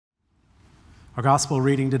Our gospel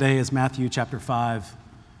reading today is Matthew chapter 5,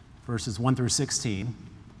 verses 1 through 16.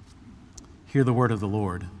 Hear the word of the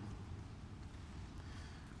Lord.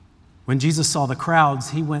 When Jesus saw the crowds,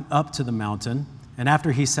 he went up to the mountain, and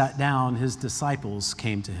after he sat down, his disciples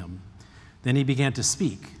came to him. Then he began to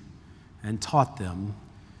speak and taught them,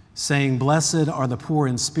 saying, "Blessed are the poor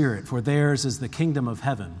in spirit, for theirs is the kingdom of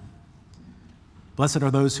heaven. Blessed are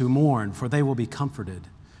those who mourn, for they will be comforted.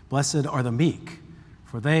 Blessed are the meek,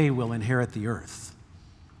 for they will inherit the earth.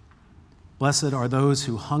 Blessed are those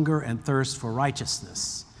who hunger and thirst for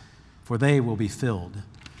righteousness, for they will be filled.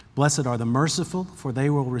 Blessed are the merciful, for they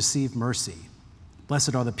will receive mercy.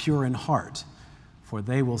 Blessed are the pure in heart, for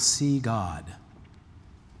they will see God.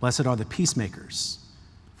 Blessed are the peacemakers,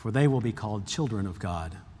 for they will be called children of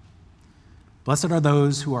God. Blessed are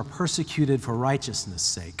those who are persecuted for righteousness'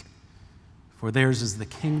 sake, for theirs is the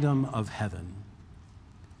kingdom of heaven.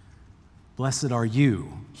 Blessed are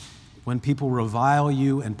you when people revile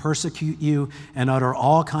you and persecute you and utter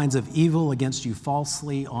all kinds of evil against you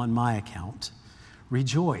falsely on my account.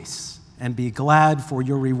 Rejoice and be glad, for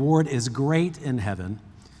your reward is great in heaven.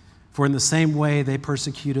 For in the same way they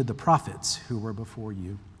persecuted the prophets who were before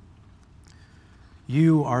you.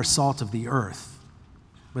 You are salt of the earth,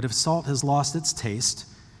 but if salt has lost its taste,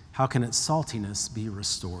 how can its saltiness be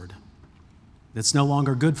restored? It's no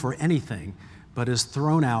longer good for anything, but is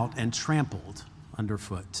thrown out and trampled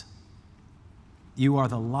underfoot. You are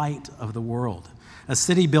the light of the world. A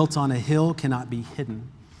city built on a hill cannot be hidden.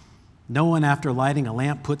 No one, after lighting a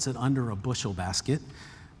lamp, puts it under a bushel basket,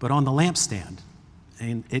 but on the lampstand,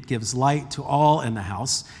 and it gives light to all in the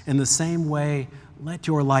house. In the same way, let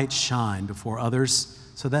your light shine before others,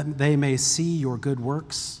 so that they may see your good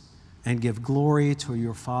works and give glory to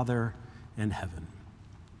your Father in heaven."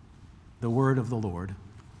 The word of the Lord.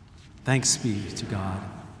 Thanks be to God.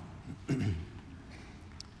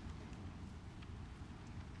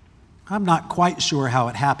 I'm not quite sure how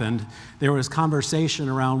it happened. There was conversation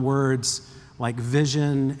around words like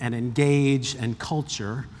vision and engage and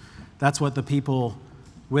culture. That's what the people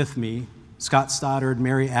with me, Scott Stoddard,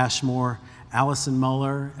 Mary Ashmore, Allison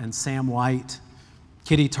Muller, and Sam White,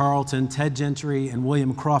 Kitty Tarleton, Ted Gentry, and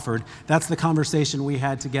William Crawford, that's the conversation we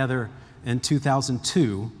had together in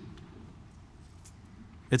 2002.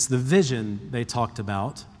 It's the vision they talked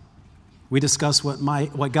about. We discussed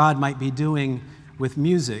what God might be doing with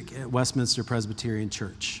music at Westminster Presbyterian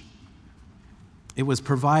Church. It was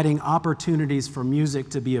providing opportunities for music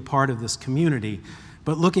to be a part of this community.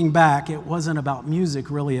 But looking back, it wasn't about music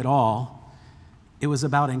really at all. It was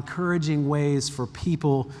about encouraging ways for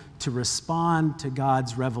people to respond to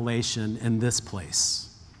God's revelation in this place.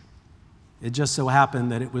 It just so happened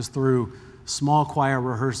that it was through small choir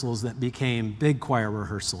rehearsals that became big choir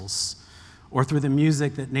rehearsals, or through the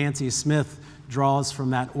music that Nancy Smith draws from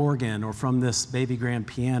that organ or from this baby grand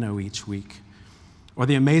piano each week, or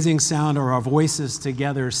the amazing sound of our voices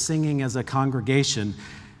together singing as a congregation,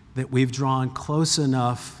 that we've drawn close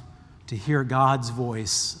enough to hear God's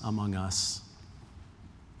voice among us.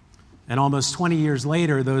 And almost 20 years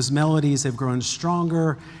later, those melodies have grown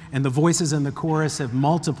stronger and the voices in the chorus have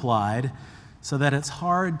multiplied, so that it's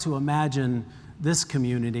hard to imagine this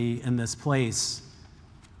community in this place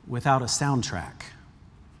without a soundtrack.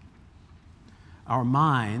 Our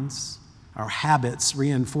minds, our habits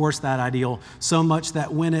reinforce that ideal so much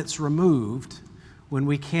that when it's removed, when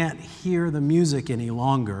we can't hear the music any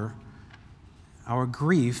longer, our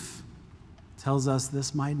grief tells us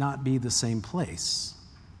this might not be the same place.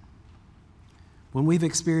 When we've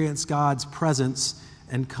experienced God's presence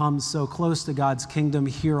and come so close to God's kingdom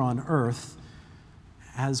here on earth,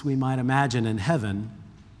 as we might imagine in heaven,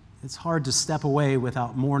 it's hard to step away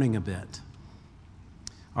without mourning a bit.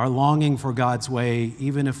 Our longing for God's way,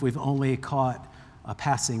 even if we've only caught a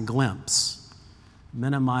passing glimpse,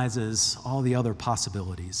 minimizes all the other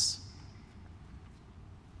possibilities.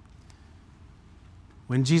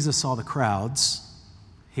 When Jesus saw the crowds,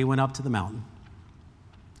 he went up to the mountain.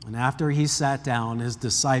 And after he sat down, his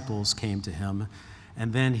disciples came to him,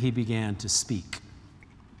 and then he began to speak.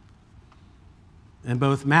 In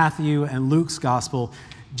both Matthew and Luke's gospel,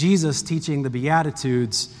 Jesus teaching the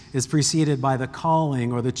Beatitudes is preceded by the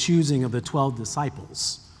calling or the choosing of the 12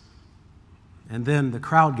 disciples. And then the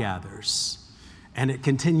crowd gathers, and it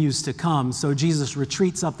continues to come. So Jesus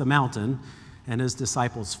retreats up the mountain, and his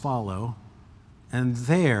disciples follow. And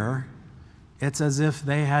there, it's as if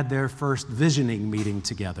they had their first visioning meeting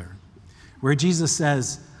together, where Jesus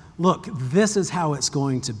says, look, this is how it's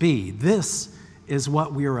going to be. This is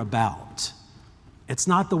what we're about. It's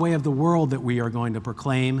not the way of the world that we are going to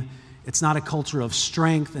proclaim. It's not a culture of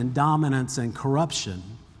strength and dominance and corruption.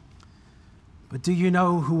 But do you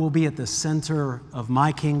know who will be at the center of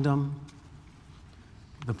my kingdom?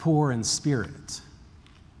 The poor in spirit,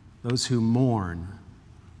 those who mourn,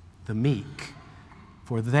 the meek,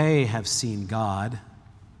 for they have seen God.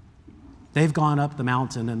 They've gone up the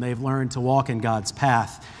mountain and they've learned to walk in God's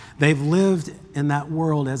path. They've lived in that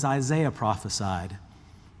world as Isaiah prophesied,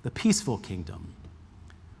 the peaceful kingdom,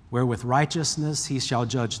 where with righteousness he shall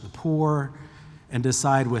judge the poor and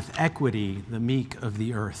decide with equity the meek of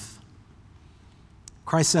the earth.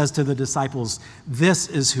 Christ says to the disciples, this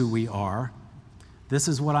is who we are. This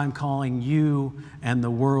is what I'm calling you and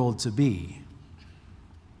the world to be.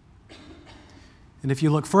 And if you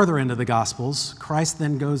look further into the Gospels, Christ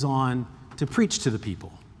then goes on to preach to the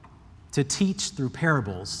people, to teach through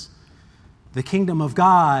parables. The kingdom of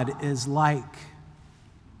God is like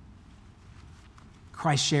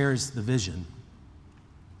Christ shares the vision,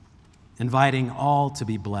 inviting all to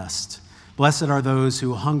be blessed. Blessed are those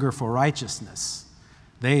who hunger for righteousness.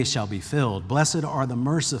 They shall be filled. Blessed are the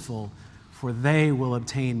merciful, for they will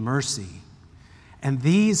obtain mercy. And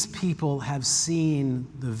these people have seen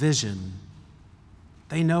the vision.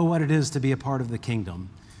 They know what it is to be a part of the kingdom.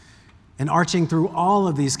 And arching through all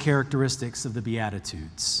of these characteristics of the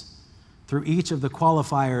Beatitudes, through each of the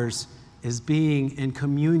qualifiers, is being in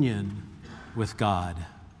communion with God.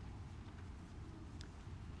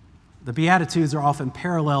 The Beatitudes are often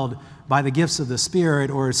paralleled by the gifts of the Spirit,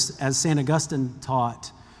 or as St. Augustine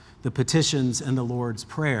taught, the petitions in the Lord's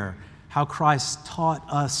Prayer, how Christ taught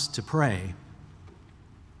us to pray.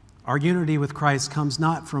 Our unity with Christ comes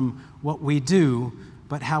not from what we do,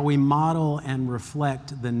 but how we model and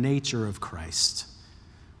reflect the nature of Christ.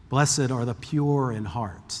 Blessed are the pure in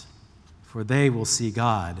heart, for they will see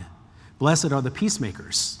God. Blessed are the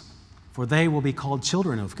peacemakers, for they will be called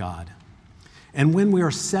children of God. And when we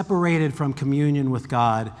are separated from communion with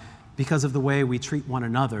God because of the way we treat one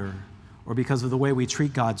another, or because of the way we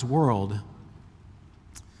treat God's world,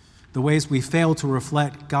 the ways we fail to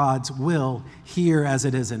reflect God's will here as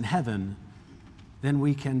it is in heaven, then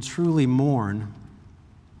we can truly mourn.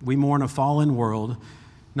 We mourn a fallen world,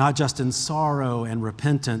 not just in sorrow and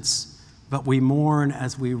repentance, but we mourn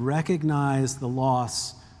as we recognize the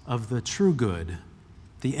loss of the true good,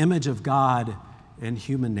 the image of God in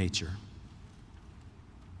human nature.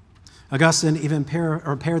 Augustine even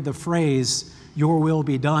paired the phrase, "Your will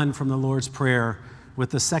be done," from the Lord's Prayer with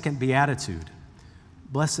the second beatitude.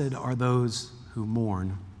 Blessed are those who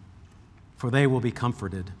mourn, for they will be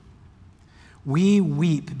comforted. We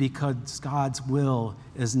weep because God's will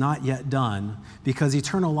is not yet done, because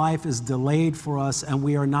eternal life is delayed for us and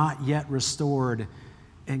we are not yet restored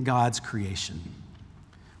in God's creation.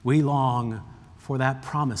 We long for that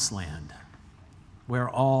promised land where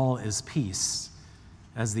all is peace,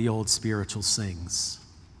 as the old spiritual sings.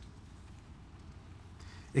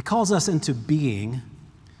 It calls us into being.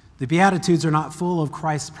 The Beatitudes are not full of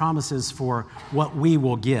Christ's promises for what we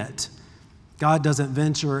will get. God doesn't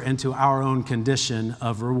venture into our own condition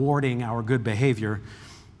of rewarding our good behavior.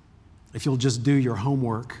 If you'll just do your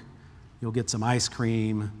homework, you'll get some ice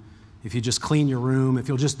cream. If you just clean your room, if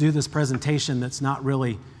you'll just do this presentation that's not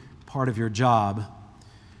really part of your job.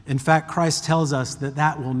 In fact, Christ tells us that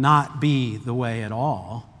that will not be the way at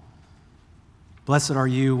all. Blessed are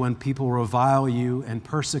you when people revile you and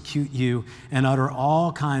persecute you and utter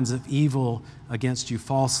all kinds of evil against you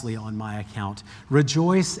falsely on my account.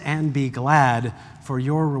 Rejoice and be glad, for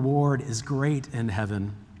your reward is great in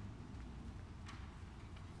heaven.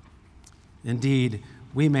 Indeed,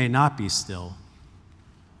 we may not be still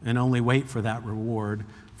and only wait for that reward,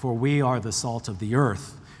 for we are the salt of the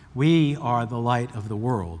earth. We are the light of the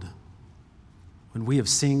world. When we have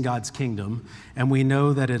seen God's kingdom and we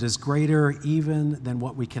know that it is greater even than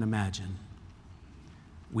what we can imagine,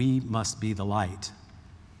 we must be the light,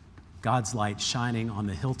 God's light shining on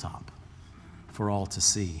the hilltop for all to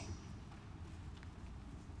see.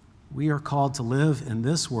 We are called to live in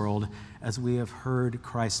this world as we have heard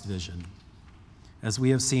Christ's vision, as we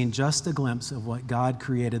have seen just a glimpse of what God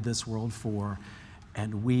created this world for,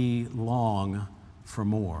 and we long for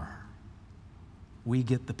more. We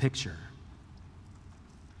get the picture.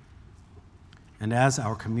 And as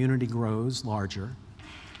our community grows larger,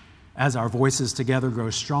 as our voices together grow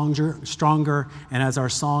stronger, and as our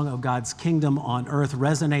song of God's kingdom on earth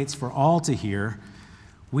resonates for all to hear,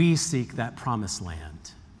 we seek that promised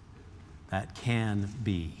land that can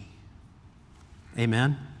be.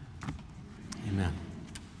 Amen? Amen.